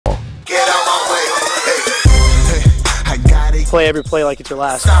play every play like it's your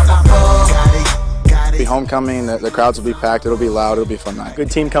last. It'll be homecoming, the crowds will be packed, it'll be loud, it'll be a fun night.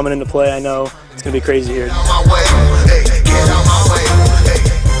 Good team coming into play, I know it's going to be crazy here.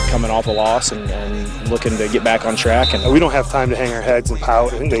 Coming off a loss and looking to get back on track. And we don't have time to hang our heads and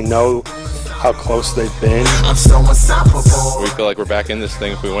pout, and they know how close they've been. We feel like we're back in this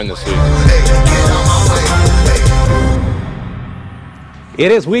thing if we win this week. It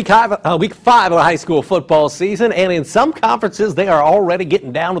is week 5 of the high school football season, and in some conferences, they are already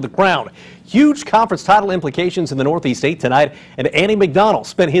getting down to the ground. Huge conference title implications in the Northeast 8 tonight, and Andy McDonald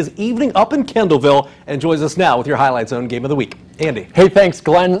spent his evening up in Kendallville and joins us now with your Highlight Zone Game of the Week. Andy. Hey, thanks,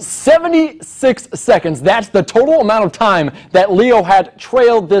 Glenn. 76 seconds. That's the total amount of time that Leo had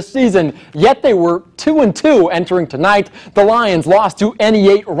trailed this season, yet they were 2-2 entering tonight. The Lions lost to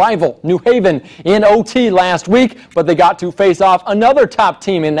NE8 rival New Haven in OT last week, but they got to face off another top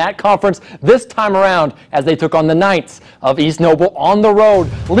team in that conference this time around as they took on the Knights of East Noble on the road.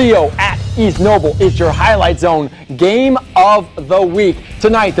 Leo at East Noble is your Highlight Zone Game of the Week.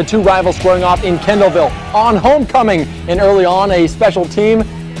 Tonight, the two rivals squaring off in Kendallville on homecoming, and early on a special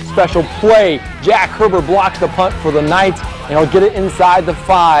play. Jack Herber blocks the punt for the Knights, and he'll get it inside the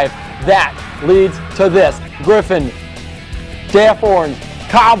 5. That leads to this. Griffin, Daffhorn,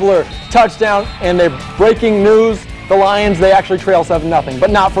 Cobbler, touchdown, and they're breaking news. The Lions, they actually trail 7-0, but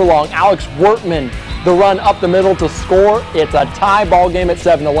not for long. Alex Wertman, the run up the middle to score. It's a tie ball game at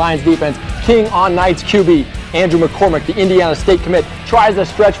 7. The Lions defense king on Knights QB. Andrew McCormick, the Indiana State commit, tries to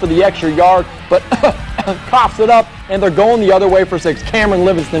stretch for the extra yard, but coughs it up, and they're going the other way for 6. Cameron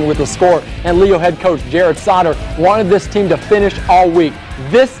Livingston with the score, and Leo head coach Jared Sauter wanted this team to finish all week.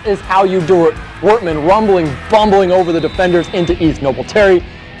 This is how you do it. Wertman bumbling over the defenders into East Noble. Terry,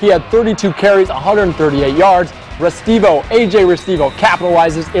 he had 32 carries, 138 yards. AJ Restivo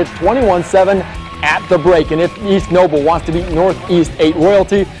capitalizes. It's 21-7 at the break. And if East Noble wants to beat Northeast 8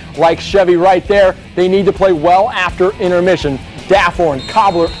 royalty, like Chevy right there, they need to play well after intermission. Daffhorn,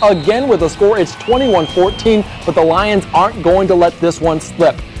 Cobbler again with a score. It's 21-14, but the Lions aren't going to let this one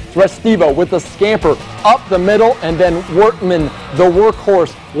slip. Restivo with the scamper up the middle, and then Wertman, the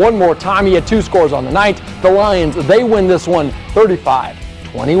workhorse, one more time. He had 2 scores on the night. The Lions, they win this one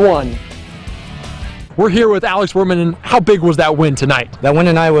 35-21. We're here with Alex Wertman, and how big was that win tonight? That win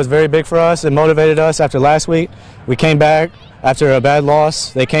tonight was very big for us. It motivated us after last week. We came back after a bad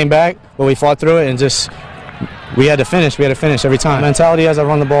loss. They came back, but we fought through it and we had to finish. We had to finish every time. Mentality as I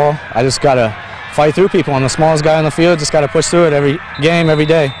run the ball, I just got to fight through people. I'm the smallest guy on the field, just got to push through it every game, every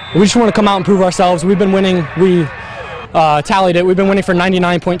day. We just want to come out and prove ourselves. We've been winning. We tallied it. We've been winning for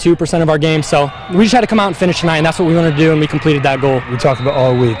 99.2% of our games, so we just had to come out and finish tonight, and that's what we wanted to do, and we completed that goal. We talked about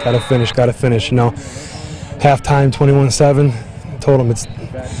all week, got to finish, you know. Halftime, 21-7, told them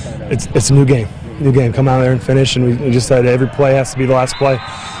it's a new game. Come out there and finish, and we just said every play has to be the last play.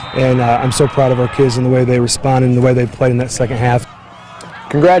 And I'm so proud of our kids and the way they responded and the way they played in that second half.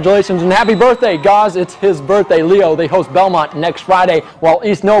 Congratulations and happy birthday, Gaz. It's his birthday. Leo, they host Belmont next Friday, while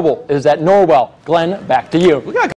East Noble is at Norwell. Glenn, back to you.